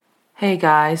Hey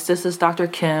guys, this is Dr.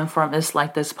 Kim from It's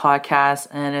Like This podcast,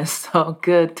 and it's so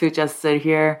good to just sit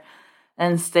here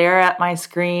and stare at my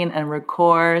screen and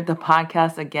record the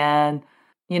podcast again.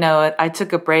 I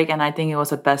took a break and I think it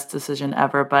was the best decision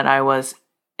ever, but I was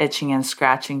itching and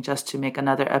scratching just to make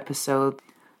another episode.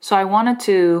 So I wanted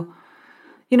to,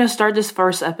 start this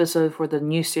first episode for the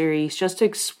new series just to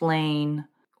explain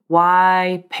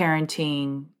why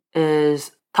parenting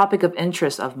is topic of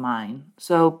interest of mine.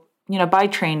 So by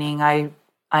training, I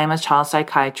am a child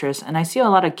psychiatrist and I see a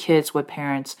lot of kids with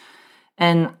parents.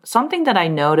 And something that I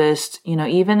noticed,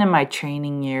 even in my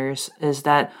training years, is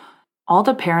that all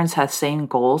the parents had same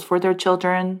goals for their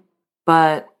children,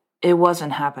 but it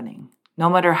wasn't happening, no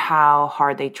matter how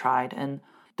hard they tried. And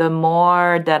the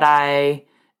more that I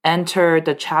entered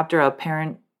the chapter of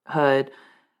parenthood,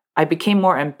 I became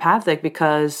more empathic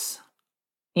because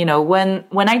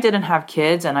when I didn't have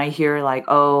kids and I hear like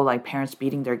parents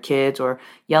beating their kids or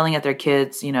yelling at their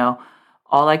kids,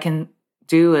 all I can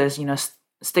do is,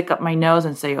 stick up my nose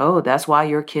and say, oh, that's why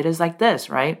your kid is like this,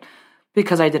 right?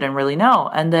 Because I didn't really know.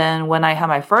 And then when I had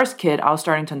my first kid, I was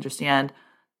starting to understand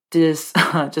this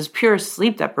just pure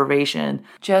sleep deprivation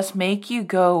just make you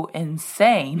go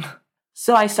insane.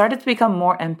 So I started to become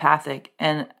more empathic.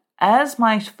 And as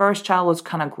my first child was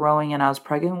kind of growing and I was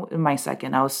pregnant with my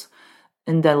second, I was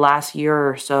in the last year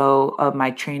or so of my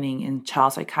training in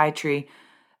child psychiatry,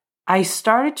 I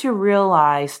started to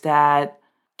realize that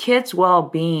kids'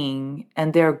 well-being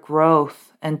and their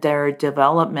growth and their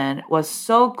development was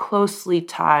so closely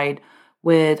tied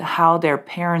with how their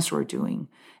parents were doing.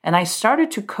 And I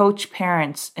started to coach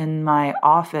parents in my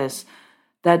office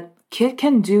that kid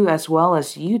can do as well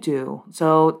as you do.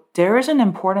 So there is an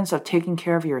importance of taking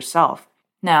care of yourself.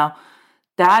 Now,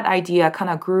 that idea kind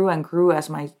of grew and grew as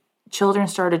my children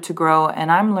started to grow, and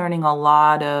I'm learning a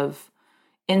lot of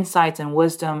insights and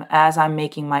wisdom as I'm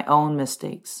making my own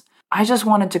mistakes. I just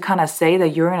wanted to kind of say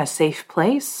that you're in a safe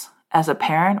place as a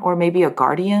parent or maybe a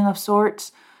guardian of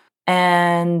sorts.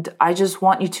 And I just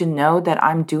want you to know that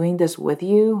I'm doing this with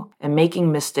you and making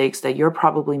mistakes that you're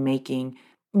probably making.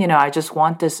 I just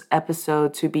want this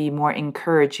episode to be more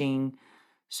encouraging.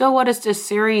 So what is this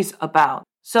series about?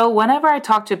 So whenever I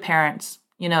talk to parents,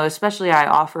 especially I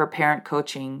offer parent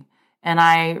coaching, and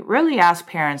I really ask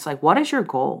parents, what is your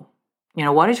goal?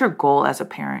 What is your goal as a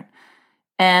parent?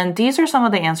 And these are some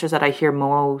of the answers that I hear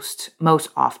most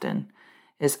often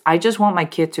is I just want my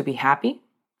kid to be happy,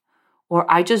 or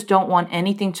I just don't want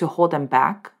anything to hold them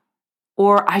back,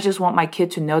 or I just want my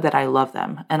kid to know that I love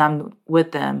them and I'm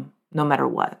with them no matter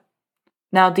what.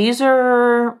 Now, these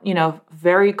are,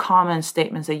 very common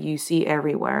statements that you see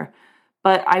everywhere,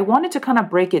 but I wanted to kind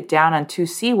of break it down and to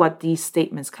see what these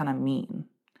statements kind of mean.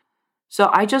 So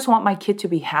I just want my kid to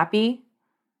be happy.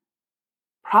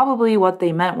 Probably what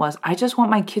they meant was, I just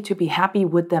want my kid to be happy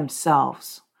with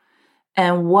themselves.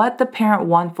 And what the parent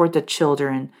wants for the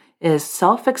children is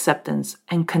self-acceptance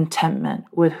and contentment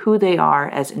with who they are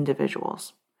as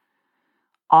individuals.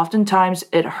 Oftentimes,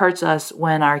 it hurts us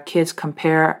when our kids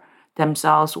compare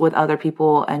themselves with other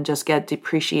people and just get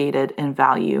depreciated in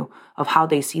value of how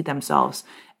they see themselves.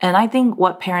 And I think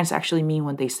what parents actually mean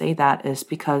when they say that is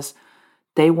because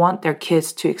they want their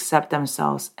kids to accept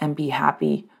themselves and be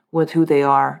happy with who they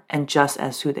are and just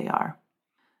as who they are.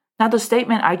 Now, the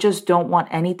statement, I just don't want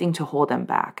anything to hold them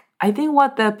back. I think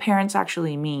what the parents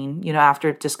actually mean,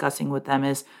 after discussing with them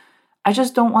is, I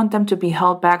just don't want them to be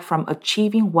held back from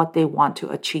achieving what they want to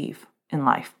achieve in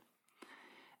life.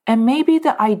 And maybe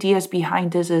the ideas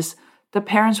behind this is the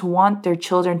parents want their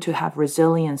children to have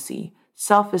resiliency,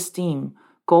 self-esteem,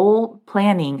 goal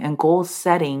planning, and goal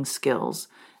setting skills.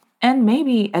 And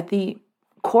maybe at the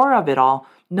core of it all,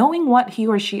 knowing what he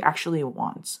or she actually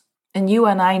wants. And you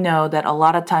and I know that a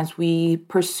lot of times we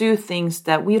pursue things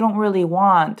that we don't really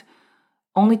want,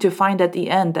 only to find at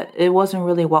the end that it wasn't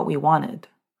really what we wanted,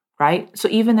 right? So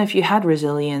even if you had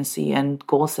resiliency and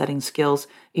goal setting skills,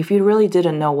 if you really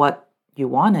didn't know what you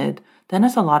wanted, then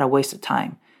it's a lot of waste of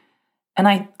time. And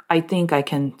I think I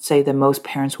can say that most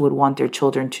parents would want their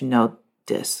children to know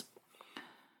this.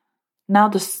 Now,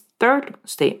 the third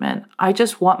statement, I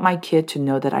just want my kid to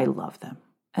know that I love them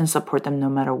and support them no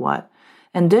matter what.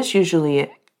 And this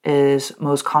usually is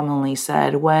most commonly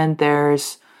said when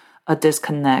there's a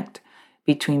disconnect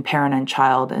between parent and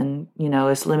child and,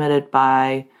 it's limited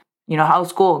by, how's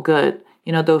school? Good.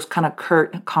 Those kind of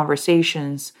curt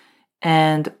conversations.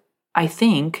 And I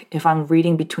think if I'm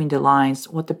reading between the lines,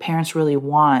 what the parents really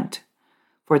want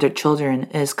for their children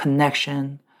is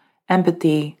connection,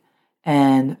 empathy,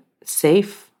 and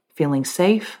feeling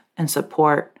safe and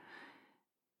support.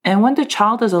 And when the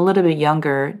child is a little bit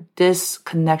younger, this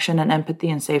connection and empathy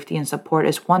and safety and support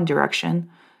is one direction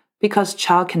because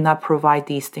child cannot provide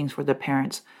these things for the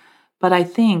parents. But I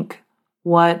think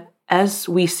as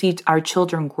we see our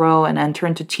children grow and enter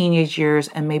into teenage years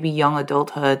and maybe young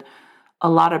adulthood, a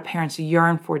lot of parents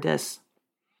yearn for this,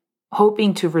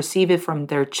 hoping to receive it from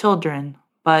their children,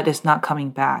 but it's not coming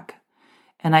back.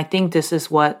 And I think this is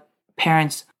what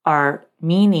parents are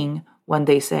meaning when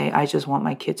they say, I just want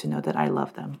my kid to know that I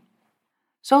love them.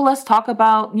 So let's talk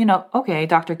about, okay,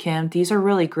 Dr. Kim, these are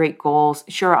really great goals.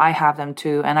 Sure, I have them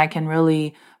too, and I can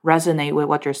really resonate with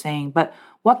what you're saying, but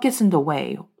what gets in the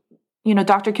way?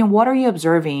 Dr. Kim, what are you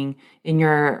observing in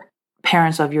your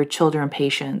parents of your children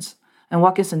patients, and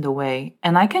what gets in the way?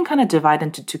 And I can kind of divide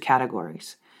into two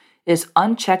categories. Is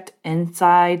unchecked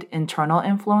inside internal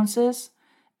influences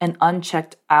and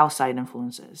unchecked outside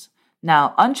influences.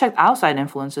 Now, unchecked outside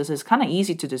influences is kind of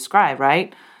easy to describe,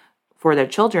 right? For their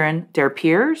children, their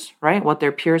peers, right? What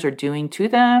their peers are doing to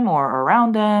them or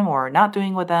around them or not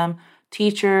doing with them.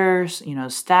 Teachers,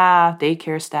 staff,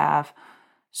 daycare staff,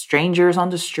 strangers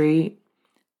on the street,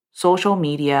 social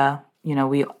media.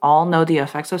 We all know the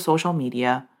effects of social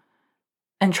media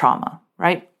and trauma,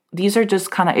 right? These are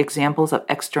just kind of examples of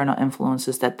external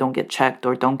influences that don't get checked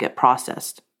or don't get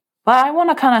processed. But I want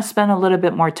to kind of spend a little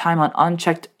bit more time on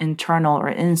unchecked internal or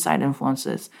inside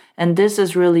influences. And this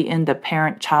is really in the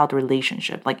parent-child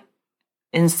relationship, like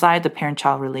inside the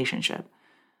parent-child relationship.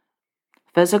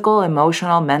 Physical,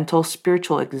 emotional, mental,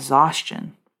 spiritual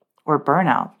exhaustion or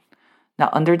burnout. Now,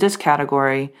 under this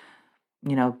category,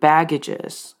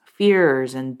 baggages,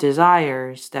 fears, and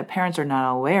desires that parents are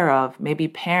not aware of. Maybe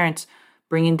parents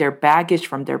bringing their baggage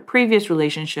from their previous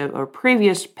relationship or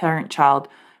previous parent-child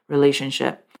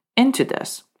relationship into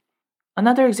this.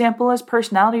 Another example is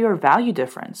personality or value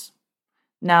difference.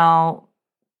 Now,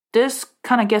 this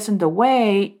kind of gets in the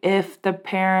way if the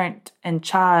parent and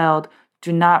child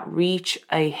do not reach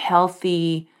a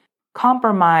healthy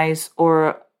compromise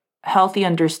or healthy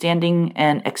understanding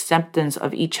and acceptance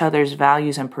of each other's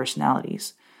values and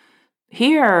personalities.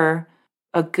 Here,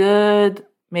 a good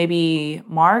maybe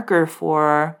marker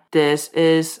for this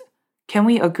is, can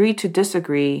we agree to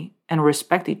disagree and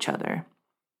respect each other?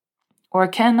 Or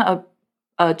can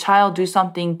a child do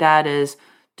something that is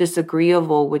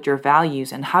disagreeable with your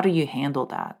values, and how do you handle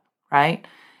that, right?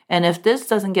 And if this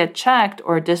doesn't get checked,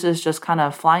 or this is just kind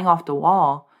of flying off the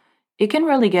wall, it can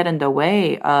really get in the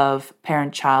way of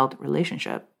parent-child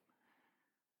relationship.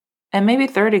 And maybe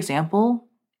third example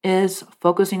is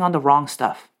focusing on the wrong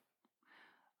stuff.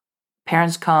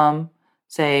 Parents come,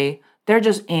 say, they're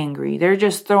just angry, they're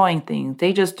just throwing things,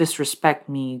 they just disrespect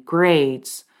me,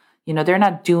 grades, they're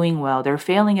not doing well, they're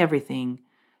failing everything.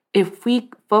 If we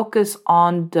focus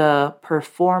on the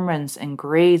performance and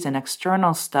grades and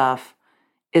external stuff,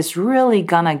 it's really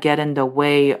gonna get in the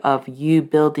way of you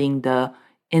building the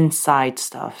inside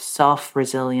stuff,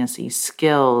 self-resiliency,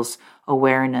 skills,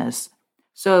 awareness.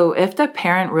 So if the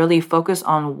parent really focus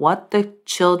on what the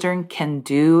children can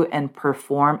do and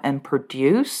perform and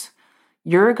produce,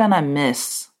 you're gonna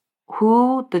miss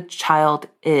who the child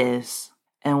is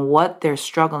and what they're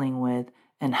struggling with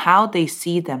and how they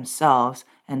see themselves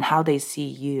and how they see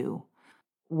you.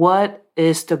 What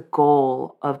is the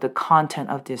goal of the content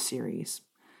of this series?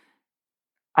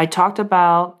 I talked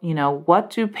about, what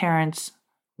do parents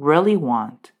really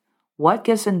want? What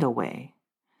gets in the way?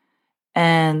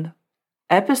 And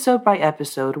episode by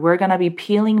episode, we're going to be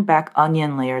peeling back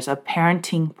onion layers of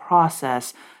parenting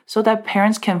process so that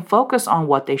parents can focus on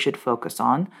what they should focus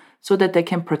on, so that they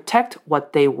can protect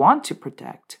what they want to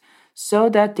protect, so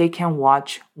that they can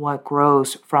watch what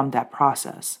grows from that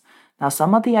process. Now,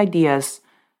 some of the ideas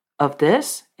of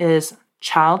this is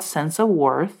child's sense of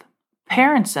worth,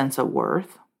 parent's sense of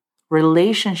worth,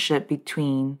 relationship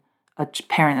between a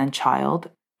parent and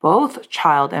child, both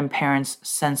child and parents'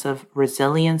 sense of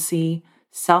resiliency,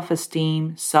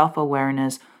 self-esteem,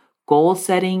 self-awareness, goal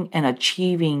setting and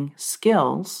achieving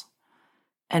skills,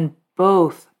 and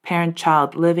both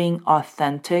parent-child living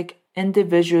authentic,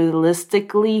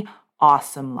 individualistically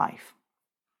awesome life.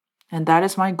 And that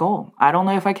is my goal. I don't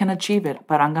know if I can achieve it,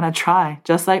 but I'm going to try.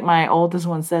 Just like my oldest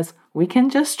one says, we can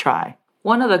just try.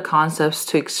 One of the concepts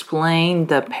to explain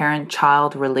the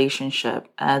parent-child relationship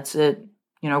as it,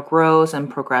 grows and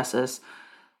progresses,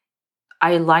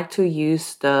 I like to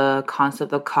use the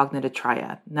concept of cognitive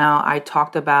triad. Now, I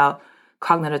talked about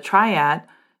cognitive triad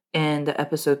in the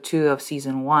episode 2 of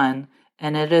season 1,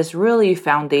 and it is really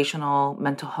foundational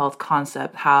mental health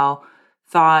concept, how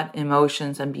thought,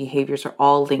 emotions, and behaviors are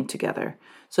all linked together.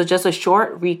 So just a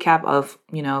short recap of,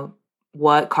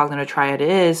 what cognitive triad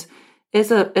is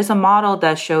a model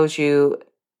that shows you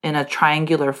in a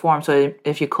triangular form. So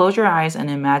if you close your eyes and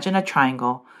imagine a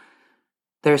triangle,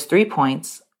 there's 3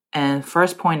 points. And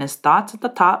first point is thoughts at the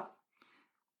top,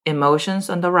 emotions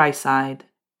on the right side,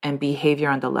 and behavior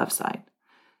on the left side.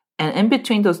 And in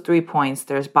between those 3 points,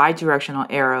 there's bidirectional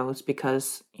arrows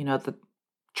because, the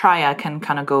triad can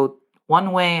kind of go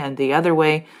one way and the other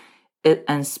way,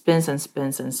 and spins and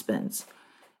spins and spins.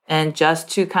 And just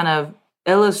to kind of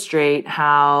illustrate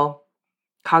how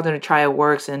cognitive triad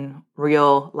works in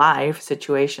real life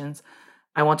situations,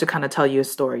 I want to kind of tell you a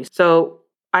story. So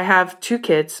I have 2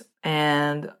 kids,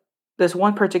 and this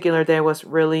one particular day was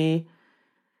really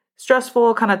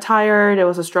stressful, kind of tired. It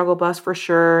was a struggle bus for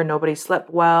sure. Nobody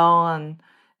slept well, and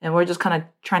we're just kind of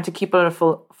trying to keep it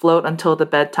afloat until the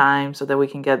bedtime so that we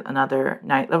can get another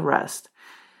night of rest.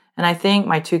 And I think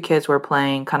my 2 kids were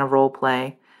playing kind of role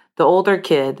play. The older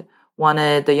kid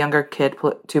wanted the younger kid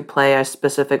to play a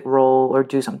specific role or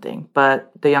do something,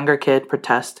 but the younger kid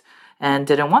protested and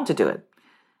didn't want to do it.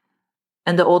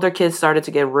 And the older kid started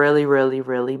to get really, really,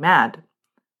 really mad.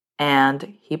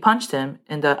 And he punched him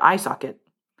in the eye socket.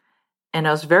 And it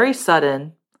was very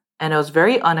sudden and it was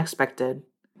very unexpected.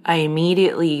 I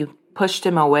immediately pushed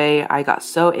him away. I got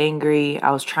so angry.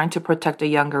 I was trying to protect the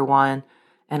younger one,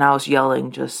 and I was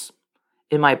yelling just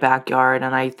in my backyard.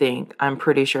 And I'm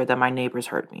pretty sure that my neighbors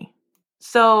heard me.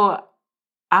 So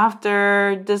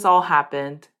after this all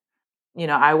happened,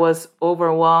 I was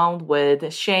overwhelmed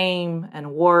with shame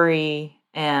and worry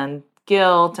and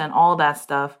guilt and all that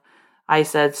stuff. I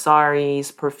said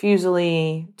sorries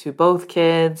profusely to both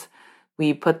kids.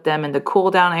 We put them in the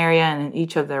cool down area and in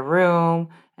each of their room,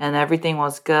 and everything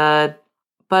was good.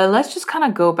 But let's just kind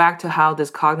of go back to how this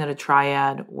cognitive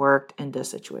triad worked in this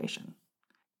situation.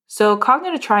 So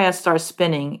cognitive triad starts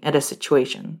spinning at a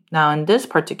situation. Now, in this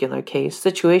particular case,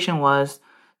 situation was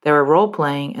they were role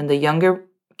playing and the younger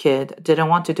kid didn't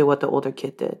want to do what the older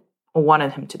kid did or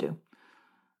wanted him to do.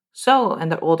 So in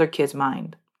the older kid's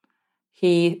mind,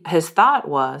 his thought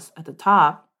was at the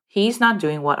top, he's not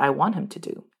doing what I want him to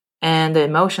do. And the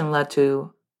emotion led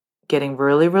to getting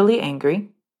really, really angry,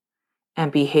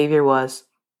 and behavior was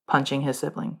punching his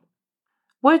sibling,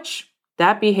 which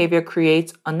that behavior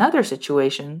creates another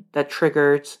situation that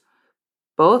triggers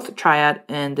both triad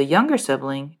and the younger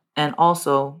sibling and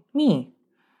also me.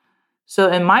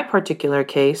 So in my particular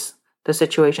case, the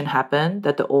situation happened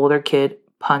that the older kid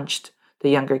punched the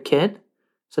younger kid.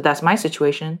 So that's my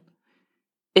situation.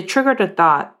 It triggered the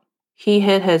thought, he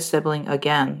hit his sibling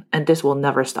again, and this will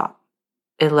never stop.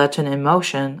 It led to an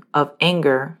emotion of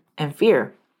anger and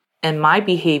fear. And my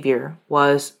behavior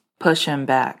was push him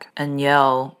back and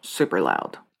yell super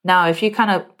loud. Now, if you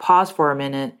kind of pause for a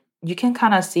minute, you can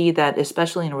kind of see that,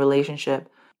 especially in a relationship,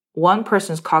 one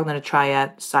person's cognitive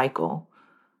triad cycle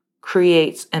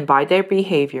creates, and by their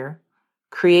behavior,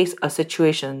 creates a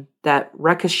situation that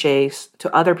ricochets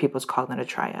to other people's cognitive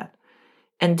triad.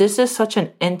 And this is such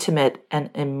an intimate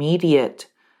and immediate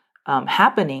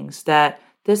happenings that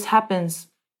this happens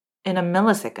in a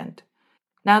millisecond.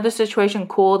 Now the situation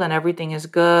cooled and everything is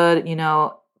good,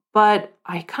 but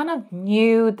I kind of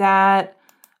knew that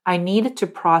I needed to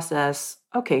process,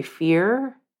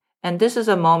 fear. And this is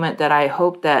a moment that I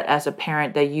hope that as a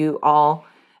parent that you all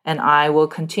and I will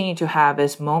continue to have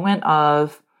this moment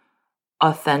of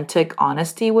authentic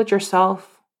honesty with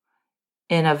yourself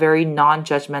in a very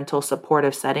non-judgmental,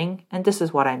 supportive setting. And this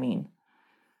is what I mean.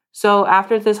 So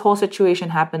after this whole situation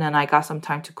happened and I got some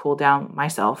time to cool down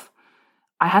myself,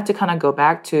 I had to kind of go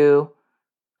back to,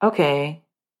 okay,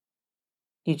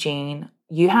 Eugene,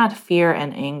 you had fear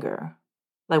and anger.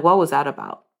 Like, what was that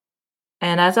about?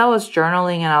 And as I was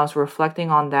journaling and I was reflecting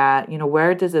on that,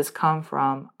 where does this come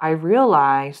from? I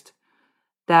realized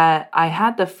that I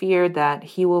had the fear that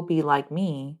he will be like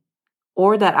me,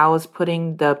 or that I was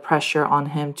putting the pressure on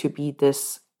him to be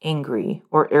this angry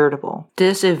or irritable.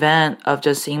 This event of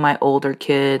just seeing my older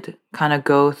kid kind of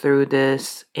go through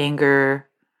this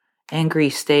angry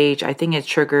stage, I think it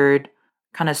triggered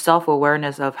kind of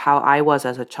self-awareness of how I was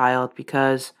as a child,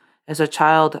 because as a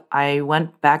child, I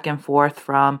went back and forth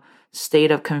from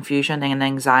state of confusion and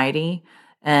anxiety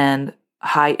and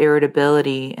high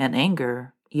irritability and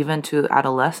anger, even to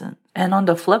adolescence. And on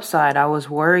the flip side, I was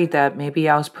worried that maybe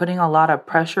I was putting a lot of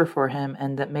pressure for him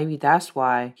and that maybe that's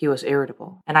why he was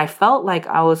irritable. And I felt like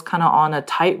I was kind of on a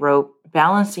tightrope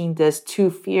balancing these 2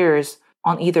 fears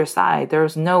on either side. There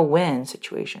was no win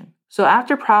situation. So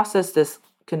after process this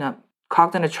kind of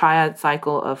cognitive triad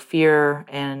cycle of fear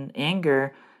and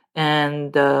anger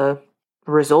and the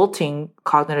resulting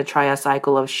cognitive triad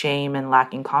cycle of shame and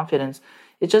lacking confidence,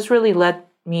 it just really led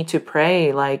me to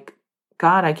pray, like,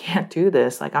 God, I can't do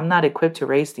this. Like, I'm not equipped to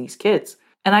raise these kids.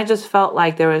 And I just felt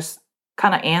like there was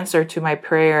kind of answer to my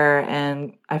prayer.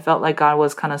 And I felt like God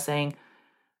was kind of saying,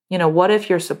 what if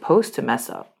you're supposed to mess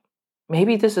up?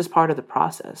 Maybe this is part of the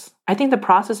process. I think the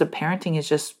process of parenting is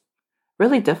just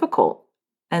really difficult.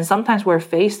 And sometimes we're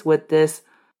faced with this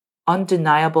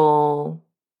undeniable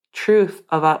truth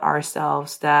about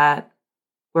ourselves that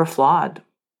we're flawed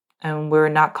and we're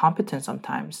not competent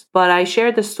sometimes. But I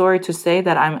shared this story to say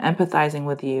that I'm empathizing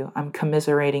with you, I'm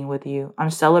commiserating with you,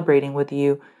 I'm celebrating with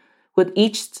you with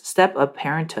each step of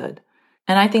parenthood.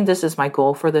 And I think this is my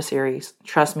goal for the series.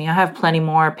 Trust me, I have plenty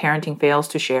more parenting fails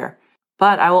to share.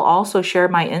 But I will also share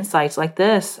my insights like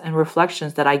this and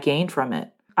reflections that I gained from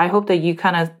it. I hope that you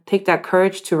kind of take that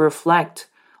courage to reflect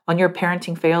on your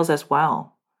parenting fails as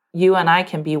well. You and I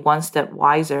can be one step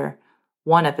wiser,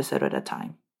 one episode at a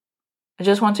time. I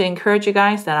just want to encourage you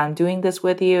guys that I'm doing this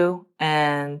with you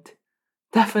and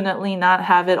definitely not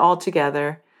have it all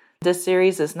together. This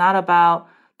series is not about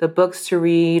the books to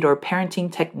read or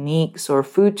parenting techniques or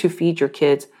food to feed your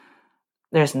kids.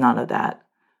 There's none of that.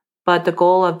 But the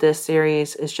goal of this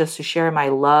series is just to share my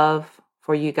love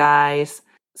for you guys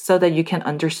so that you can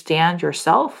understand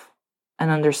yourself and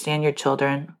understand your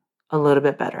children a little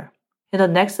bit better. In the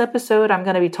next episode, I'm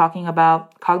going to be talking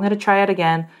about cognitive triad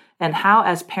again and how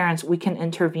as parents we can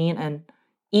intervene in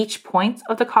each point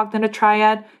of the cognitive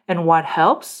triad and what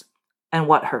helps and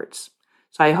what hurts.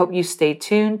 So I hope you stay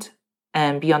tuned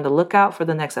and be on the lookout for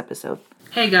the next episode.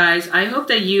 Hey guys, I hope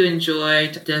that you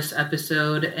enjoyed this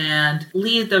episode and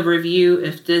leave the review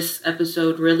if this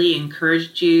episode really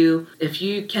encouraged you. If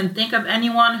you can think of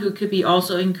anyone who could be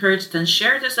also encouraged, then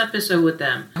share this episode with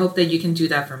them. I hope that you can do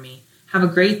that for me. Have a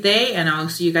great day and I'll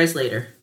see you guys later.